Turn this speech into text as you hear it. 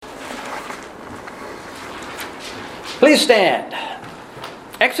Please stand.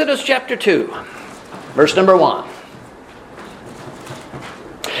 Exodus chapter 2, verse number 1.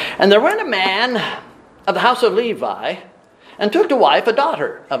 And there went a man of the house of Levi, and took to wife a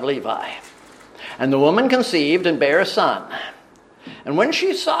daughter of Levi. And the woman conceived and bare a son. And when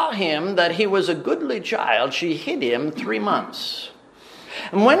she saw him that he was a goodly child, she hid him 3 months.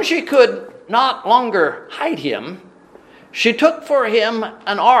 And when she could not longer hide him, she took for him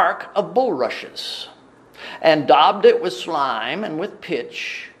an ark of bulrushes, and daubed it with slime and with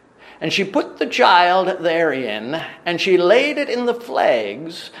pitch. And she put the child therein, and she laid it in the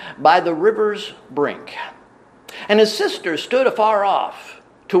flags by the river's brink. And his sister stood afar off,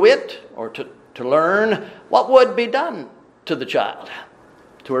 to learn what would be done to the child,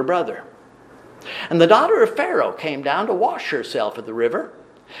 to her brother. And the daughter of Pharaoh came down to wash herself at the river.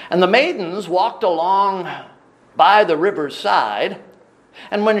 And the maidens walked along by the river's side.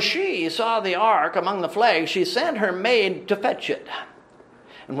 And when she saw the ark among the flags, she sent her maid to fetch it.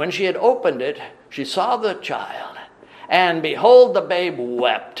 And when she had opened it, she saw the child. And behold, the babe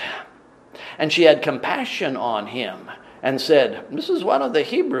wept. And she had compassion on him, and said, "This is one of the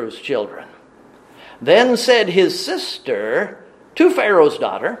Hebrews' children." Then said his sister to Pharaoh's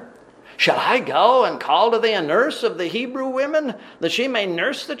daughter, "Shall I go and call to thee a nurse of the Hebrew women, that she may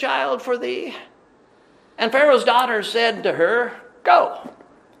nurse the child for thee?" And Pharaoh's daughter said to her, "Go."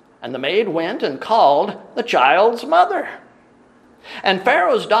 And the maid went and called the child's mother. And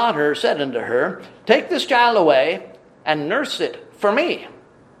Pharaoh's daughter said unto her, "Take this child away, and nurse it for me,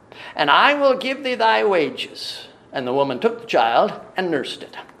 and I will give thee thy wages." And the woman took the child and nursed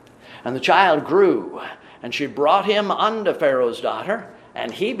it. And the child grew, and she brought him unto Pharaoh's daughter,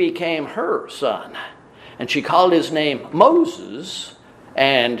 and he became her son. And she called his name Moses,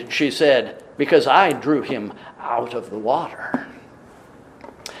 and she said, "Because I drew him out of the water."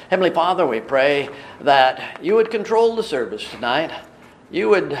 Heavenly Father, we pray that you would control the service tonight. You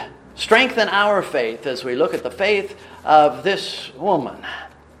would strengthen our faith as we look at the faith of this woman.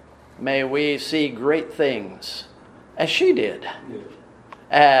 May we see great things as she did,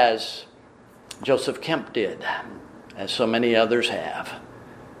 as Joseph Kemp did, as so many others have.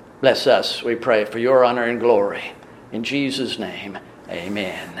 Bless us, we pray, for your honor and glory. In Jesus' name,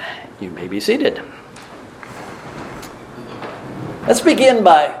 amen. You may be seated. Let's begin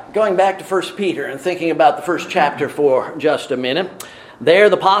by going back to 1 Peter and thinking about the first chapter for just a minute. There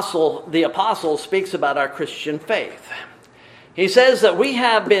the apostle speaks about our Christian faith. He says that we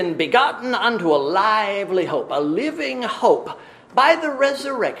have been begotten unto a lively hope, a living hope, by the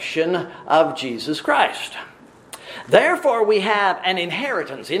resurrection of Jesus Christ. Therefore we have an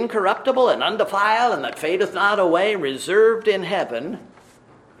inheritance, incorruptible and undefiled, and that fadeth not away, reserved in heaven,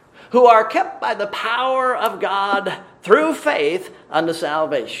 who are kept by the power of God through faith unto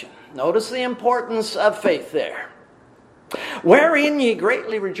salvation. Notice the importance of faith there. Wherein ye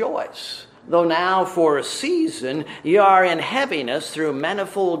greatly rejoice, though now for a season ye are in heaviness through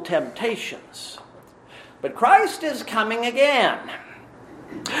manifold temptations. But Christ is coming again,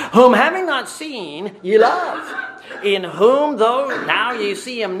 whom having not seen ye love, in whom though now ye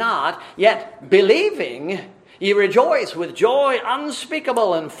see him not, yet believing ye rejoice with joy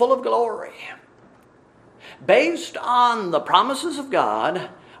unspeakable and full of glory. Based on the promises of God,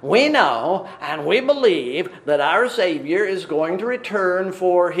 we know and we believe that our Savior is going to return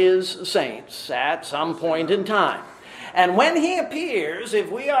for his saints at some point in time. And when he appears, if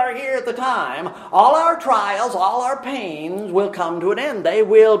we are here at the time, all our trials, all our pains will come to an end. They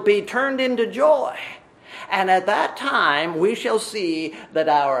will be turned into joy. And at that time, we shall see that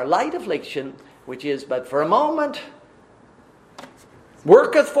our light affliction, which is but for a moment,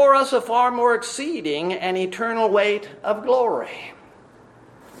 worketh for us a far more exceeding and eternal weight of glory.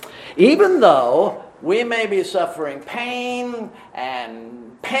 Even though we may be suffering pain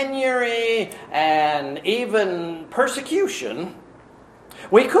and penury and even persecution,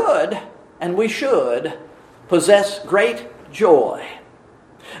 we could and we should possess great joy,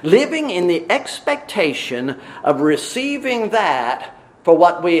 living in the expectation of receiving that for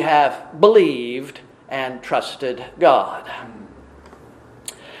what we have believed and trusted God.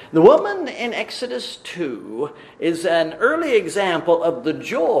 The woman in Exodus 2 is an early example of the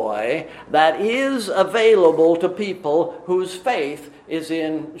joy that is available to people whose faith is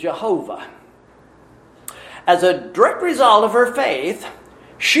in Jehovah. As a direct result of her faith,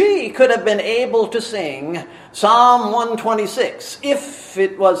 she could have been able to sing Psalm 126 if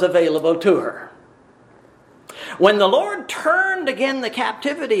it was available to her. When the Lord turned again the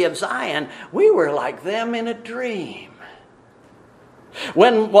captivity of Zion, we were like them in a dream.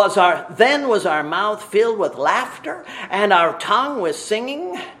 Then was our mouth filled with laughter, and our tongue with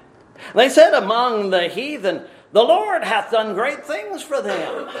singing? They said among the heathen, The Lord hath done great things for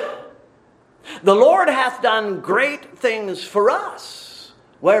them. The Lord hath done great things for us,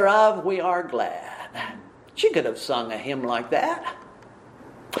 whereof we are glad. She could have sung a hymn like that.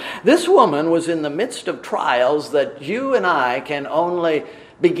 This woman was in the midst of trials that you and I can only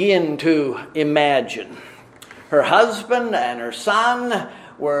begin to imagine. Her husband and her son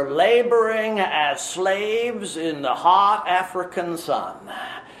were laboring as slaves in the hot African sun.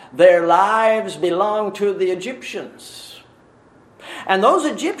 Their lives belonged to the Egyptians. And those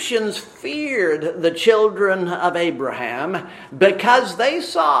Egyptians feared the children of Abraham because they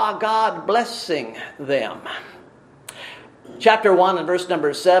saw God blessing them. Chapter 1 and verse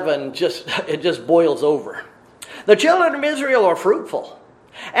number 7, it just boils over. The children of Israel are fruitful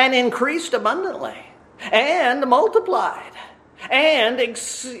and increased abundantly and multiplied and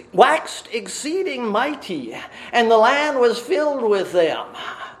waxed exceeding mighty, and the land was filled with them.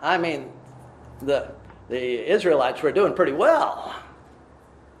 I mean, the Israelites were doing pretty well.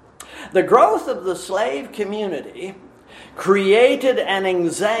 The growth of the slave community created an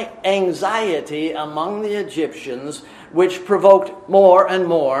anxiety among the Egyptians, which provoked more and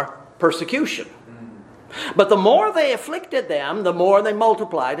more persecution. But the more they afflicted them, the more they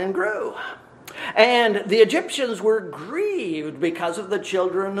multiplied and grew. And the Egyptians were grieved because of the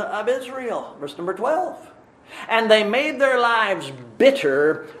children of Israel. Verse number 12. And they made their lives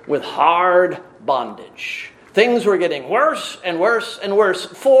bitter with hard bondage. Things were getting worse and worse and worse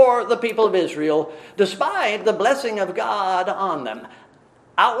for the people of Israel, despite the blessing of God on them.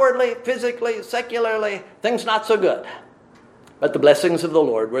 Outwardly, physically, secularly, things not so good. But the blessings of the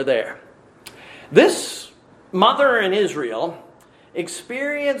Lord were there. This mother in Israel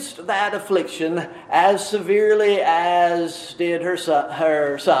experienced that affliction as severely as did her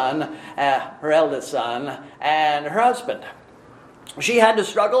son, her eldest son, and her husband. She had to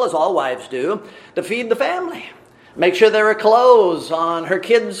struggle, as all wives do, to feed the family, make sure there were clothes on her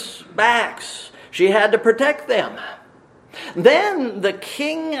kids' backs. She had to protect them. Then the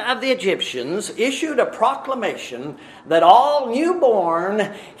king of the Egyptians issued a proclamation that all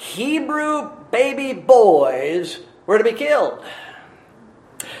newborn Hebrew baby boys were to be killed.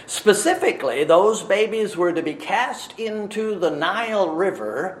 Specifically, those babies were to be cast into the Nile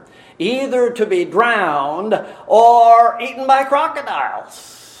River, either to be drowned or eaten by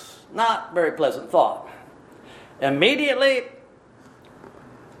crocodiles. Not very pleasant thought. Immediately,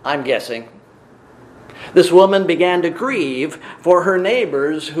 I'm guessing, this woman began to grieve for her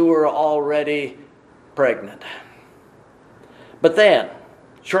neighbors who were already pregnant. But then,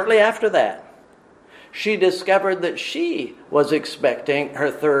 shortly after that, she discovered that she was expecting her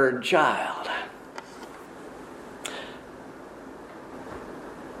third child.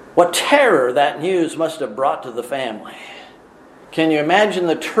 What terror that news must have brought to the family. Can you imagine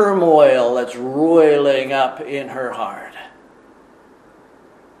the turmoil that's roiling up in her heart?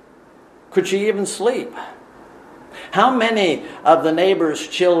 Could she even sleep? How many of the neighbors'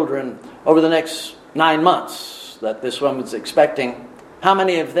 children over the next 9 months that this woman's expecting, how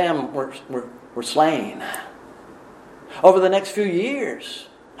many of them were slain? Over the next few years,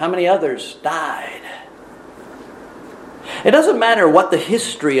 how many others died? It doesn't matter what the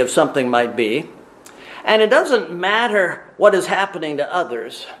history of something might be, and it doesn't matter what is happening to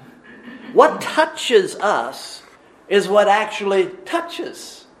others. What touches us is what actually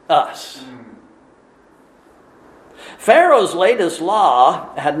touches us. Pharaoh's latest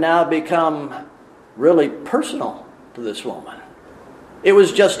law had now become really personal to this woman. It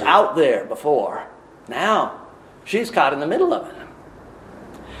was just out there before. Now, she's caught in the middle of it.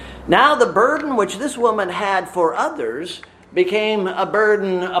 Now the burden which this woman had for others became a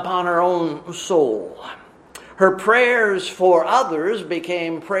burden upon her own soul. Her prayers for others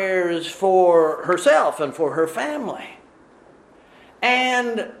became prayers for herself and for her family.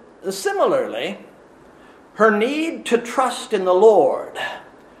 And similarly, her need to trust in the Lord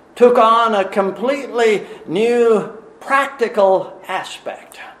took on a completely new practical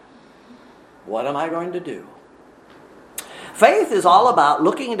aspect. What am I going to do? Faith is all about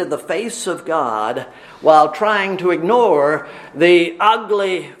looking into the face of God while trying to ignore the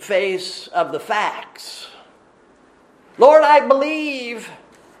ugly face of the facts. Lord, I believe.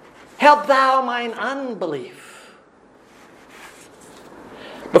 Help thou mine unbelief.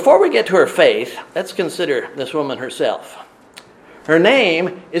 Before we get to her faith, let's consider this woman herself. Her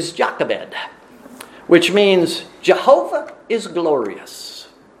name is Jochebed, which means Jehovah is glorious.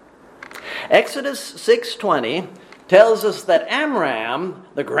 Exodus 6:20 tells us that Amram,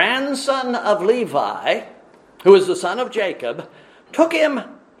 the grandson of Levi, who is the son of Jacob, took him,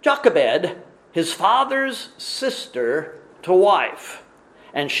 Jochebed, his father's sister, to wife,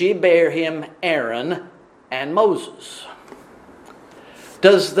 and she bare him Aaron, and Moses.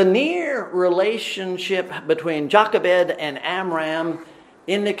 Does the near relationship between Jochebed and Amram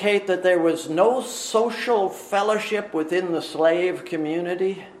indicate that there was no social fellowship within the slave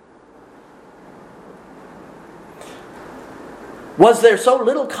community? Was there so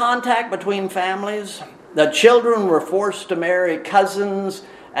little contact between families that children were forced to marry cousins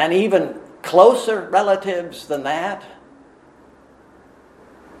and even closer relatives than that?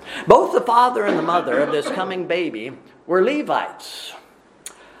 Both the father and the mother of this coming baby were Levites,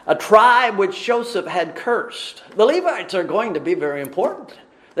 a tribe which Joseph had cursed. The Levites are going to be very important.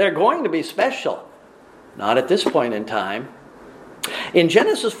 They're going to be special. Not at this point in time. In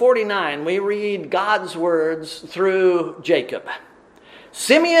Genesis 49, we read God's words through Jacob.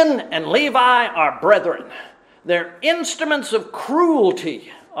 Simeon and Levi are brethren. Their instruments of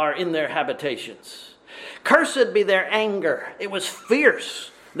cruelty are in their habitations. Cursed be their anger. It was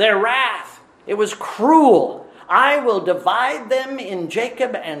fierce. Their wrath, it was cruel. I will divide them in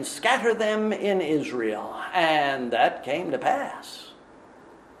Jacob and scatter them in Israel. And that came to pass.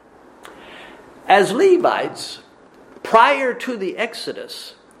 As Levites, prior to the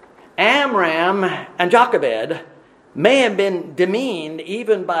Exodus, Amram and Jochebed may have been demeaned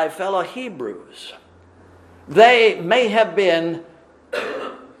even by fellow Hebrews. They may have been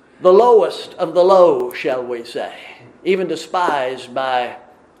the lowest of the low, shall we say, even despised by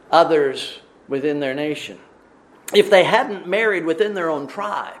others within their nation. If they hadn't married within their own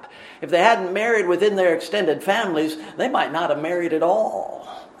tribe, if they hadn't married within their extended families, they might not have married at all.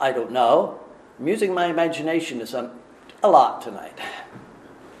 I don't know. I'm using my imagination a lot tonight.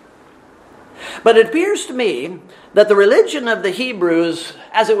 But it appears to me that the religion of the Hebrews,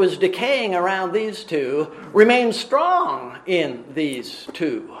 as it was decaying around these two, remained strong in these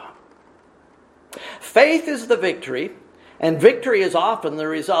two. Faith is the victory, and victory is often the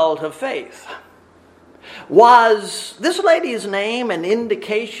result of faith. Was this lady's name an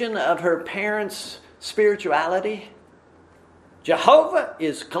indication of her parents' spirituality? Jehovah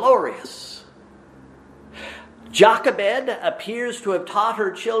is glorious. Jochebed appears to have taught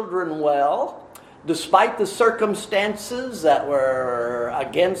her children well, despite the circumstances that were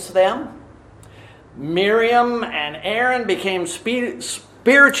against them. Miriam and Aaron became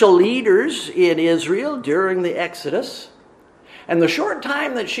spiritual leaders in Israel during the Exodus. And the short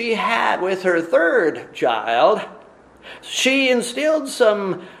time that she had with her third child, she instilled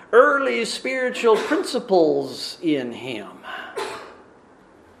some early spiritual principles in him.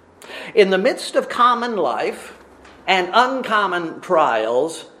 In the midst of common life and uncommon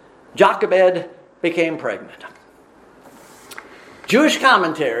trials, Jochebed became pregnant. Jewish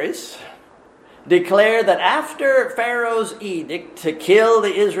commentaries declare that after Pharaoh's edict to kill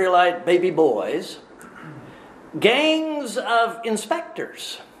the Israelite baby boys, gangs of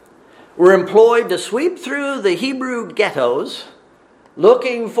inspectors were employed to sweep through the Hebrew ghettos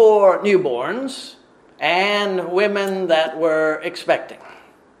looking for newborns and women that were expecting.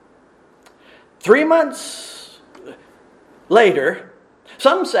 3 months later,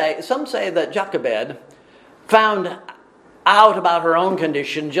 some say that Jochebed found out about her own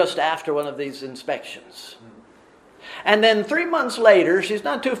condition just after one of these inspections. And then 3 months later, she's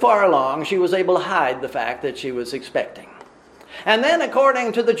not too far along, she was able to hide the fact that she was expecting. And then,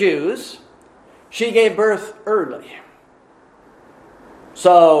 according to the Jews, she gave birth early.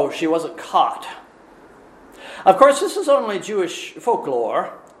 So she wasn't caught. Of course, this is only Jewish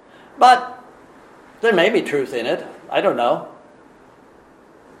folklore, but there may be truth in it. I don't know.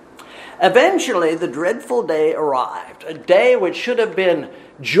 Eventually, the dreadful day arrived. A day which should have been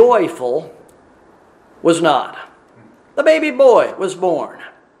joyful was not. The baby boy was born,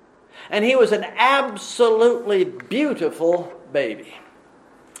 and he was an absolutely beautiful baby.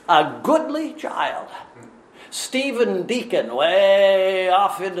 A goodly child. Stephen Deacon, way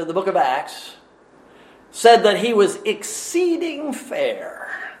off into the book of Acts, said that he was exceeding fair.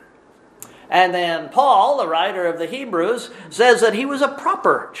 And then Paul, the writer of the Hebrews, says that he was a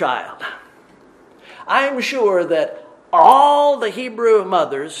proper child. I'm sure that all the Hebrew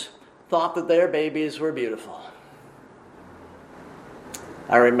mothers thought that their babies were beautiful.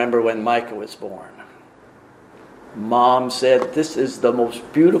 I remember when Micah was born. Mom said, "This is the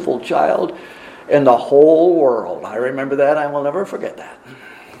most beautiful child in the whole world." I remember that. I will never forget that.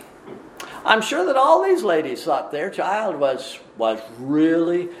 I'm sure that all these ladies thought their child was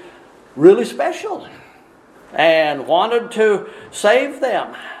really, really special and wanted to save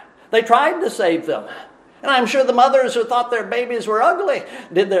them. They tried to save them. And I'm sure the mothers who thought their babies were ugly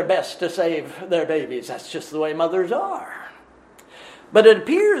did their best to save their babies. That's just the way mothers are. But it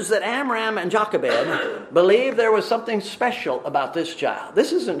appears that Amram and Jochebed believed there was something special about this child.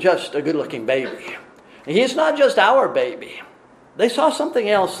 This isn't just a good-looking baby. He's not just our baby. They saw something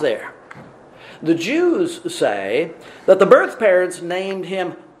else there. The Jews say that the birth parents named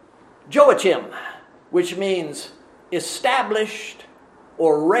him Joachim, which means established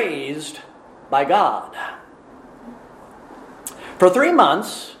or raised by God. For 3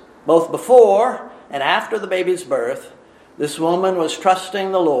 months, both before and after the baby's birth, this woman was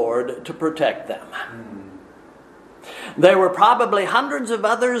trusting the Lord to protect them. There were probably hundreds of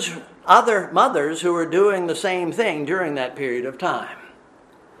other mothers who were doing the same thing during that period of time.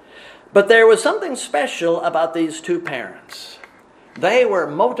 But there was something special about these two parents. They were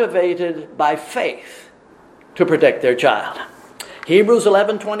motivated by faith to protect their child. Hebrews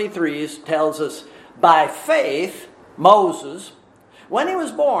 11:23 tells us, by faith, Moses, when he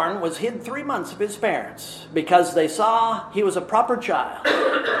was born, was hid 3 months of his parents because they saw he was a proper child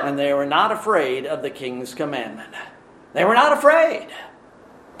and they were not afraid of the king's commandment. They were not afraid.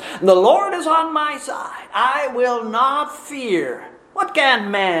 The Lord is on my side. I will not fear. What can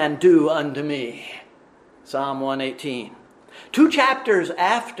man do unto me? Psalm 118. 2 chapters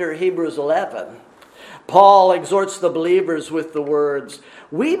after Hebrews 11, Paul exhorts the believers with the words,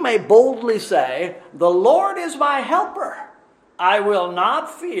 we may boldly say, the Lord is my helper. I will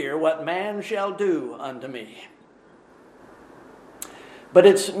not fear what man shall do unto me. But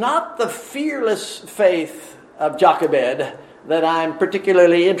it's not the fearless faith of Jochebed that I'm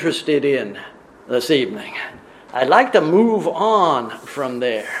particularly interested in this evening. I'd like to move on from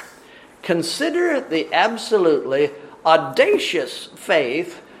there. Consider the absolutely audacious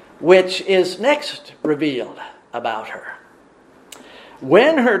faith which is next revealed about her.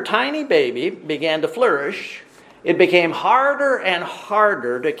 When her tiny baby began to flourish, it became harder and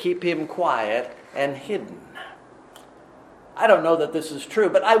harder to keep him quiet and hidden. I don't know that this is true,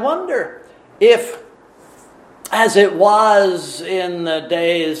 but I wonder if, as it was in the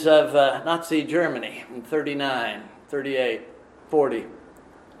days of Nazi Germany in 39, 38, 40,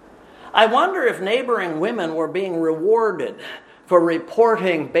 I wonder if neighboring women were being rewarded for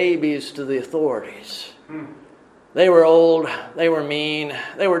reporting babies to the authorities. They were old, they were mean,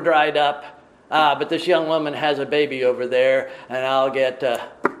 they were dried up. But this young woman has a baby over there, and I'll get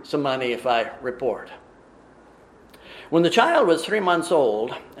some money if I report. When the child was 3 months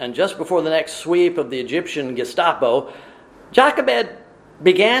old, and just before the next sweep of the Egyptian Gestapo, Jochebed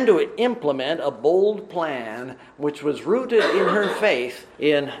began to implement a bold plan which was rooted in her faith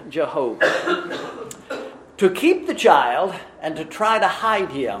in Jehovah. To keep the child and to try to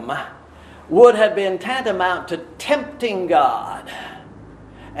hide him would have been tantamount to tempting God.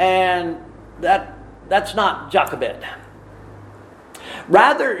 And that's not Jochebed.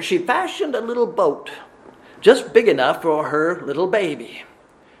 Rather, she fashioned a little boat just big enough for her little baby.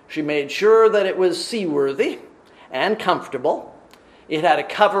 She made sure that it was seaworthy and comfortable. It had a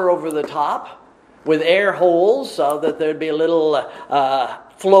cover over the top with air holes so that there'd be a little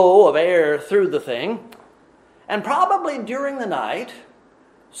flow of air through the thing. And probably during the night,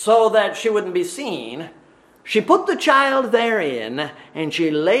 so that she wouldn't be seen, she put the child therein, and she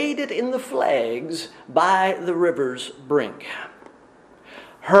laid it in the flags by the river's brink.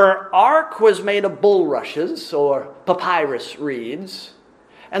 Her ark was made of bulrushes, or papyrus reeds,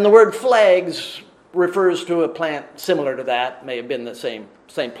 and the word flags refers to a plant similar to that, may have been the same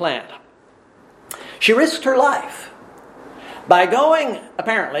plant. She risked her life by going,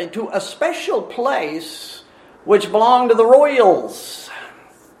 apparently, to a special place which belonged to the royals.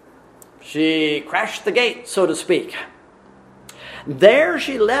 She crashed the gate, so to speak. There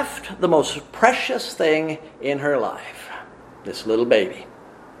she left the most precious thing in her life, this little baby.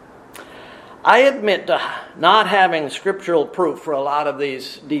 I admit to not having scriptural proof for a lot of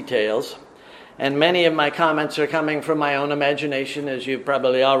these details, and many of my comments are coming from my own imagination, as you've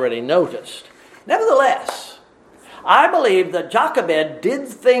probably already noticed. Nevertheless, I believe that Jochebed did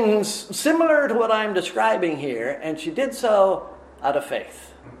things similar to what I'm describing here, and she did so out of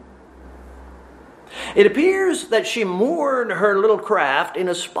faith. It appears that she moored her little craft in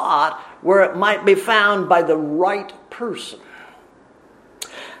a spot where it might be found by the right person.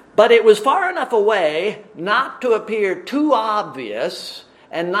 But it was far enough away not to appear too obvious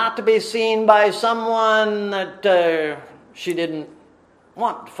and not to be seen by someone that she didn't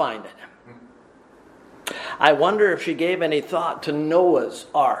want to find it. I wonder if she gave any thought to Noah's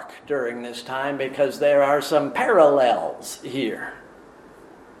Ark during this time, because there are some parallels here.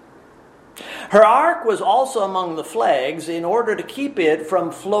 Her ark was also among the flags in order to keep it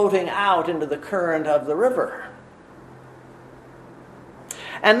from floating out into the current of the river.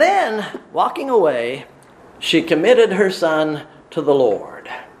 And then, walking away, she committed her son to the Lord.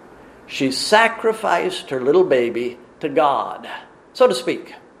 She sacrificed her little baby to God, so to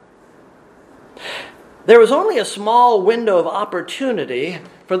speak. there was only a small window of opportunity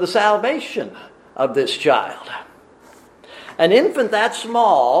for the salvation of this child. An infant that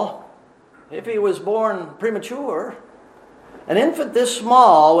small, if he was born premature, an infant this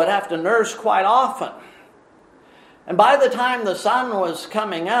small would have to nurse quite often. And by the time the sun was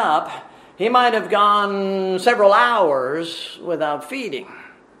coming up, he might have gone several hours without feeding.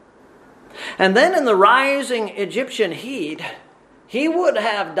 And then in the rising Egyptian heat, he would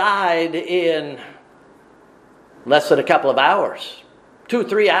have died in less than a couple of hours.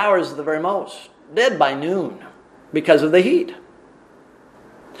 2-3 hours at the very most. Dead by noon because of the heat.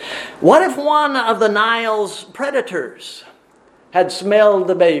 What if one of the Nile's predators had smelled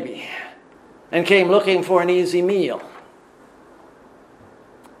the baby and came looking for an easy meal?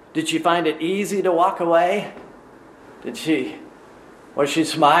 Did she find it easy to walk away? Was she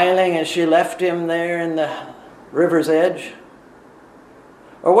smiling as she left him there in the river's edge?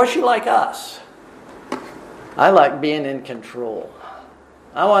 Or was she like us? I like being in control.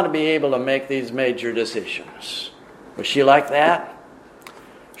 I want to be able to make these major decisions. Was she like that?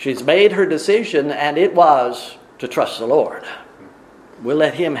 She's made her decision, and it was to trust the Lord. We'll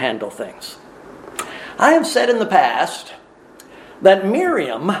let Him handle things. I have said in the past that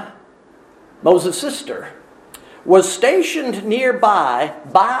Miriam, Moses' sister, was stationed nearby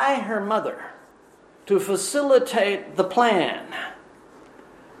by her mother to facilitate the plan.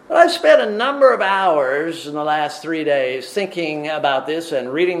 But I've spent a number of hours in the last 3 days thinking about this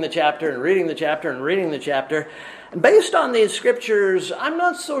and reading the chapter and reading the chapter and reading the chapter. And based on these scriptures, I'm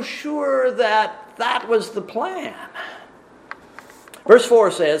not so sure that that was the plan. Verse 4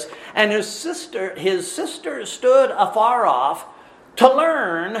 says, "And his sister stood afar off to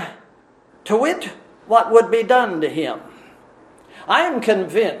learn, to wit, what would be done to him." I am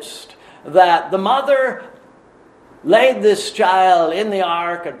convinced that the mother laid this child in the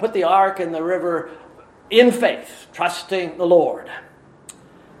ark and put the ark in the river in faith, trusting the Lord.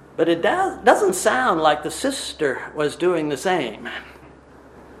 But it doesn't sound like the sister was doing the same.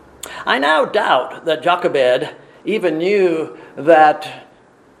 I now doubt that Jochebed even knew that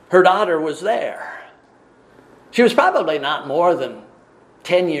her daughter was there. She was probably not more than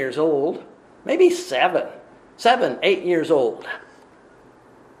 10 years old, maybe 7, 8 years old.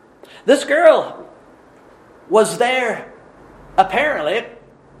 This girl was there, apparently,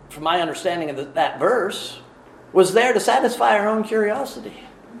 from my understanding of that verse, was there to satisfy her own curiosity.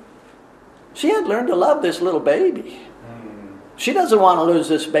 She had learned to love this little baby. She doesn't want to lose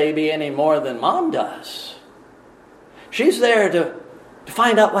this baby any more than Mom does. She's there to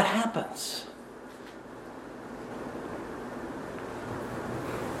find out what happens.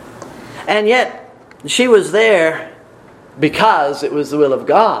 And yet, she was there because it was the will of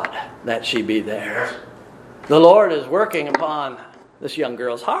God that she be there. The Lord is working upon this young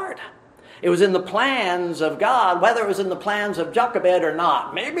girl's heart. It was in the plans of God, whether it was in the plans of Jochebed or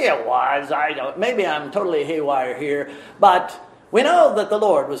not. Maybe it was, maybe I'm totally haywire here, but we know that the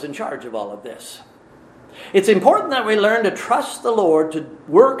Lord was in charge of all of this. It's important that we learn to trust the Lord to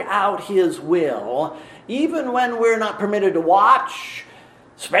work out His will, even when we're not permitted to watch,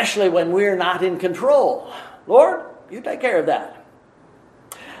 especially when we're not in control. Lord, you take care of that.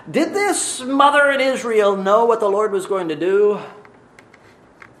 Did this mother in Israel know what the Lord was going to do?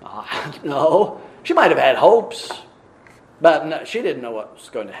 No. She might have had hopes, but no, she didn't know what was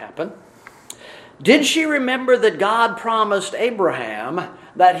going to happen. Did she remember that God promised Abraham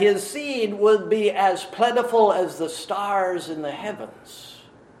that his seed would be as plentiful as the stars in the heavens?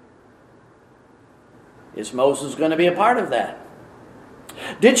 Is Moses going to be a part of that?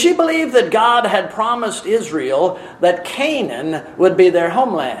 Did she believe that God had promised Israel that Canaan would be their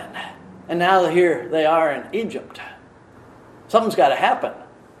homeland? And now here they are in Egypt. Something's got to happen.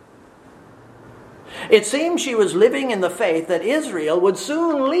 It seems she was living in the faith that Israel would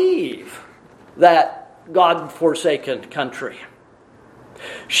soon leave that God-forsaken country.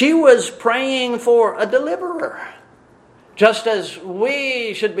 She was praying for a deliverer, just as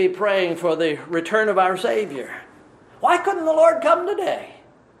we should be praying for the return of our Savior. Why couldn't the Lord come today?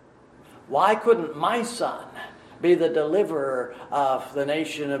 Why couldn't my son be the deliverer of the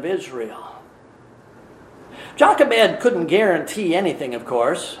nation of Israel? Jochebed couldn't guarantee anything, of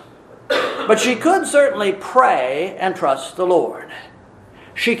course, but she could certainly pray and trust the Lord.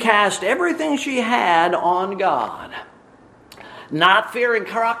 She cast everything she had on God, not fearing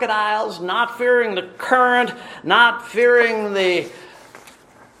crocodiles, not fearing the current, not fearing the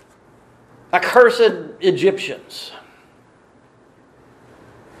accursed Egyptians.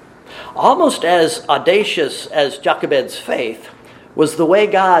 Almost as audacious as Jochebed's faith was the way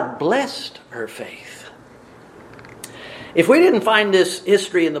God blessed her faith. If we didn't find this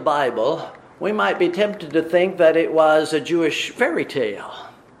history in the Bible, we might be tempted to think that it was a Jewish fairy tale.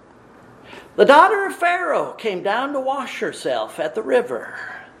 The daughter of Pharaoh came down to wash herself at the river.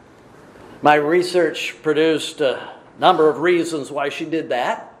 My research produced a number of reasons why she did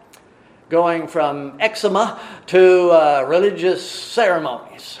that, going from eczema to religious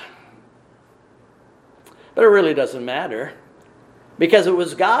ceremonies. But it really doesn't matter, because it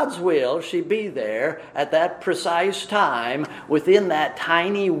was God's will she be there at that precise time within that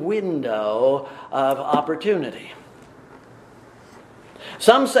tiny window of opportunity.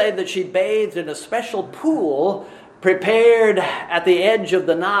 Some say that she bathed in a special pool prepared at the edge of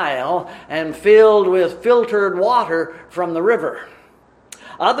the Nile and filled with filtered water from the river.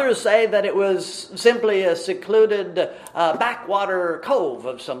 Others say that it was simply a secluded backwater cove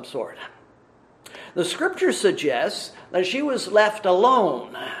of some sort. The scripture suggests that she was left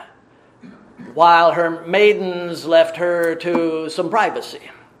alone while her maidens left her to some privacy.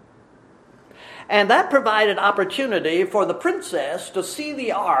 And that provided opportunity for the princess to see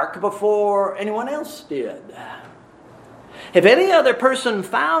the ark before anyone else did. If any other person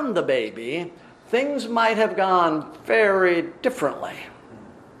found the baby, things might have gone very differently.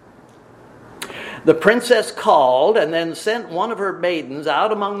 The princess called and then sent one of her maidens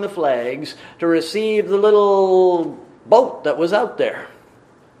out among the flags to receive the little boat that was out there.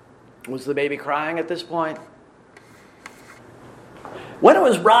 Was the baby crying at this point? When it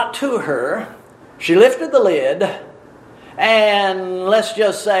was brought to her, she lifted the lid, and let's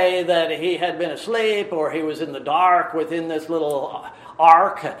just say that he had been asleep or he was in the dark within this little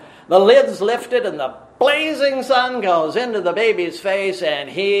ark. The lid's lifted and the blazing sun goes into the baby's face, and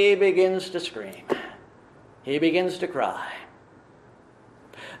he begins to scream. He begins to cry.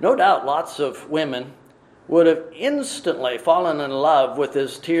 No doubt lots of women would have instantly fallen in love with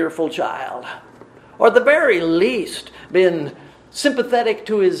this tearful child, or at the very least been sympathetic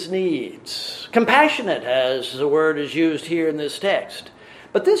to his needs, compassionate, as the word is used here in this text.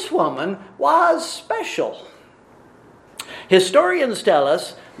 But this woman was special. Historians tell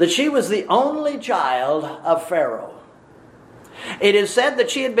us that she was the only child of Pharaoh. It is said that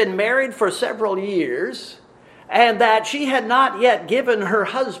she had been married for several years and that she had not yet given her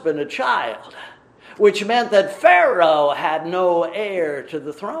husband a child, which meant that Pharaoh had no heir to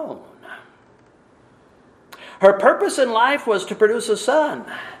the throne. Her purpose in life was to produce a son.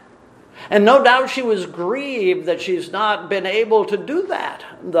 And no doubt she was grieved that she's not been able to do that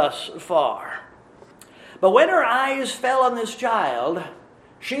thus far. But when her eyes fell on this child,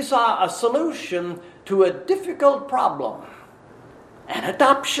 she saw a solution to a difficult problem: an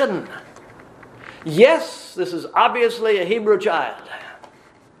adoption. Yes, this is obviously a Hebrew child,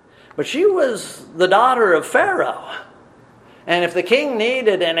 but she was the daughter of Pharaoh. And if the king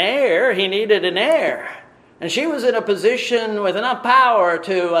needed an heir, he needed an heir. And she was in a position with enough power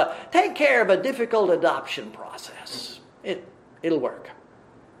to take care of a difficult adoption process. It'll work.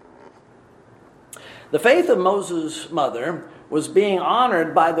 The faith of Moses' mother was being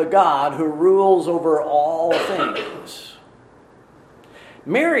honored by the God who rules over all things.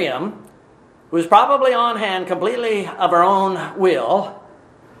 Miriam, who was probably on hand completely of her own will,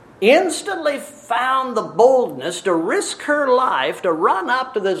 instantly found the boldness to risk her life to run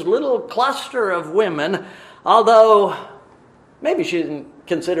up to this little cluster of women, although maybe she didn't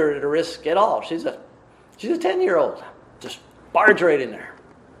consider it a risk at all. She's a 10-year-old. Just barge right in there.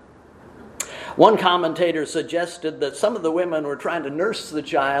 One commentator suggested that some of the women were trying to nurse the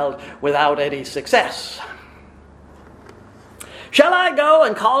child without any success. "Shall I go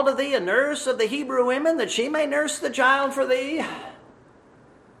and call to thee a nurse of the Hebrew women, that she may nurse the child for thee?"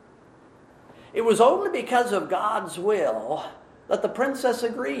 It was only because of God's will that the princess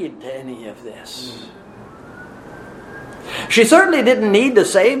agreed to any of this. She certainly didn't need to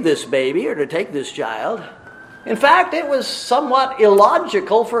save this baby or to take this child. In fact, it was somewhat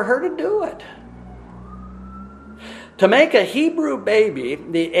illogical for her to do it. To make a Hebrew baby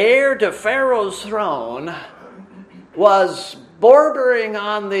the heir to Pharaoh's throne was bordering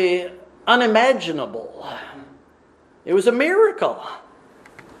on the unimaginable. It was a miracle.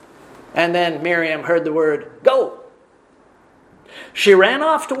 And then Miriam heard the word, "Go." She ran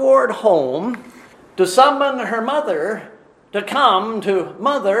off toward home to summon her mother to come to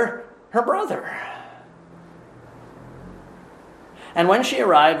mother her brother. And when she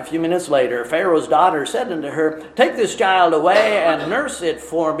arrived a few minutes later, Pharaoh's daughter said unto her, "Take this child away and nurse it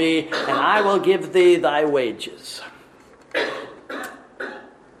for me, and I will give thee thy wages."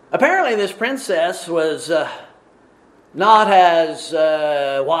 Apparently this princess was not as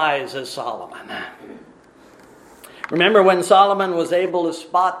wise as Solomon. Remember when Solomon was able to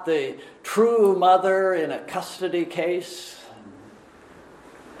spot the true mother in a custody case?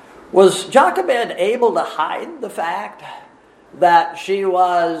 Was Jochebed able to hide the fact that she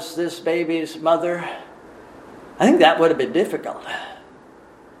was this baby's mother? I think that would have been difficult.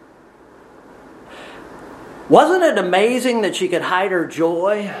 Wasn't it amazing that she could hide her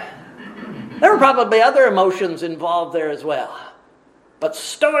joy? There were probably other emotions involved there as well. But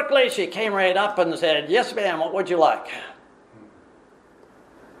stoically, she came right up and said, "Yes, ma'am, what would you like?"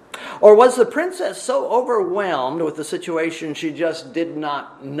 Or was the princess so overwhelmed with the situation she just did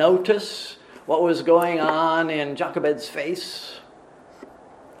not notice what was going on in Jochebed's face?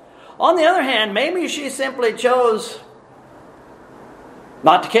 On the other hand, maybe she simply chose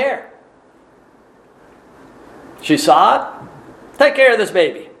not to care. She saw it. Take care of this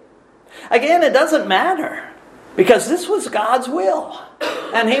baby. Again, it doesn't matter, because this was God's will,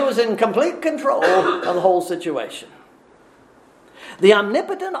 and He was in complete control of the whole situation. The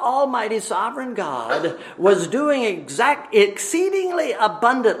omnipotent, almighty, sovereign God was doing exceedingly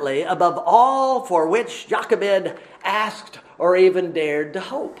abundantly above all for which Jochebed asked or even dared to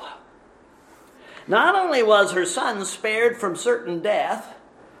hope. Not only was her son spared from certain death,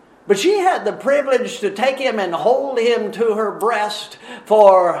 but she had the privilege to take him and hold him to her breast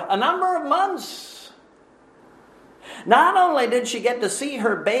for a number of months. Not only did she get to see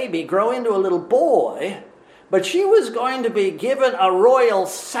her baby grow into a little boy, but she was going to be given a royal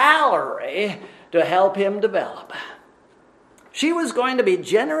salary to help him develop. She was going to be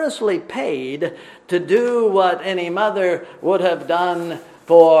generously paid to do what any mother would have done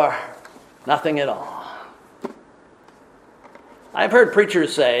for nothing at all. I've heard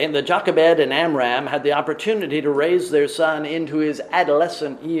preachers say that Jochebed and Amram had the opportunity to raise their son into his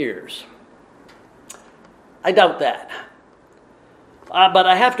adolescent years. I doubt that. But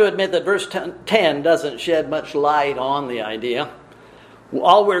I have to admit that verse 10 doesn't shed much light on the idea.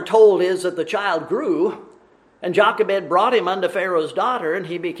 All we're told is that the child grew, and Jochebed brought him unto Pharaoh's daughter, and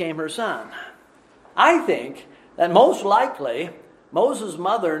he became her son. I think that most likely Moses'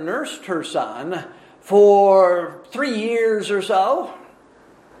 mother nursed her son for 3 years or so,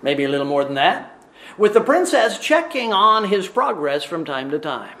 maybe a little more than that, with the princess checking on his progress from time to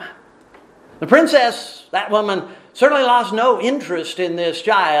time. The princess, that woman, certainly lost no interest in this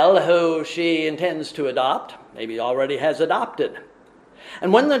child who she intends to adopt, maybe already has adopted.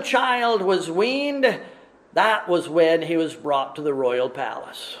 And when the child was weaned, that was when he was brought to the royal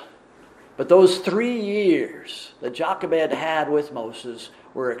palace. But those 3 years that Jochebed had with Moses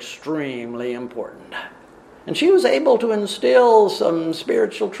were extremely important. And she was able to instill some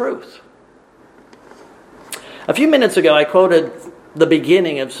spiritual truth. A few minutes ago, I quoted the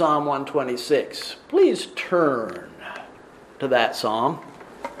beginning of Psalm 126. Please turn to that psalm.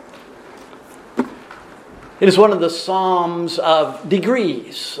 It is one of the psalms of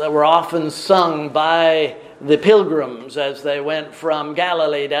degrees that were often sung by the pilgrims as they went from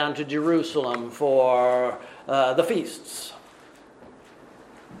Galilee down to Jerusalem for the feasts.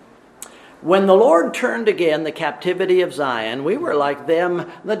 When the Lord turned again the captivity of Zion, we were like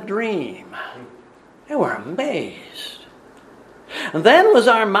them that dream. They were amazed. And then was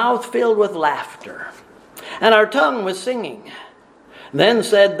our mouth filled with laughter, and our tongue with singing. Then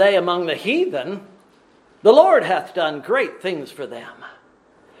said they among the heathen, the Lord hath done great things for them.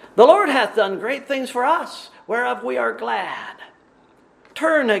 The Lord hath done great things for us, whereof we are glad.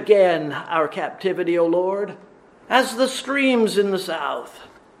 Turn again our captivity, O Lord, as the streams in the south.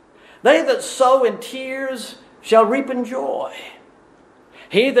 They that sow in tears shall reap in joy.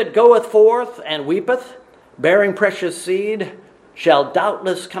 He that goeth forth and weepeth, bearing precious seed, shall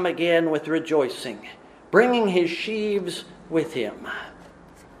doubtless come again with rejoicing, bringing his sheaves with him.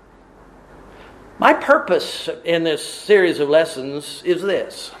 My purpose in this series of lessons is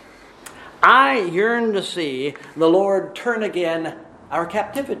this. I yearn to see the Lord turn again our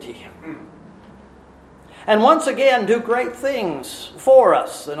captivity. And once again do great things for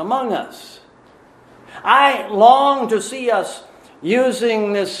us and among us. I long to see us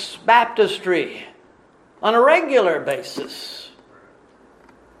using this baptistry on a regular basis,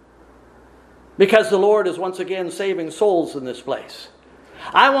 because the Lord is once again saving souls in this place.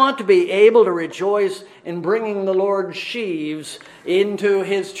 I want to be able to rejoice in bringing the Lord's sheaves into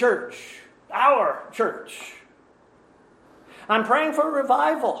His church, our church. I'm praying for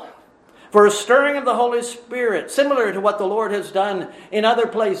revival, for a stirring of the Holy Spirit, similar to what the Lord has done in other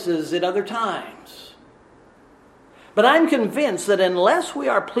places, in other times. But I'm convinced that unless we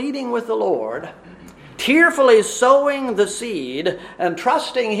are pleading with the Lord, tearfully sowing the seed and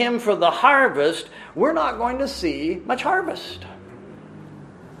trusting Him for the harvest, we're not going to see much harvest.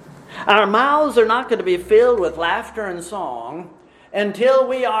 Our mouths are not going to be filled with laughter and song until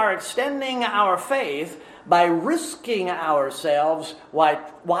we are extending our faith by risking ourselves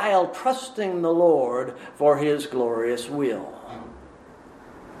while trusting the Lord for His glorious will.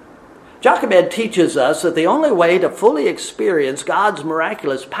 Jochebed teaches us that the only way to fully experience God's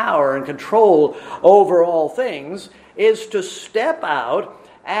miraculous power and control over all things is to step out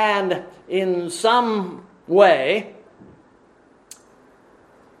and in some way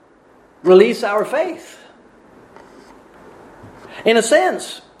release our faith. In a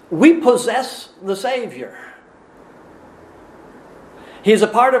sense, we possess the Savior. He's a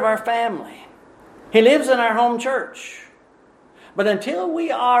part of our family. He lives in our home church. But until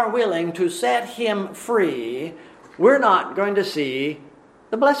we are willing to set Him free, we're not going to see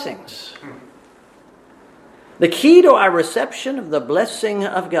the blessings. The key to our reception of the blessing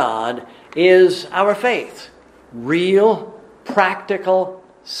of God is our faith. Real, practical,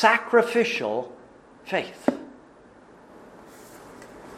 sacrificial faith.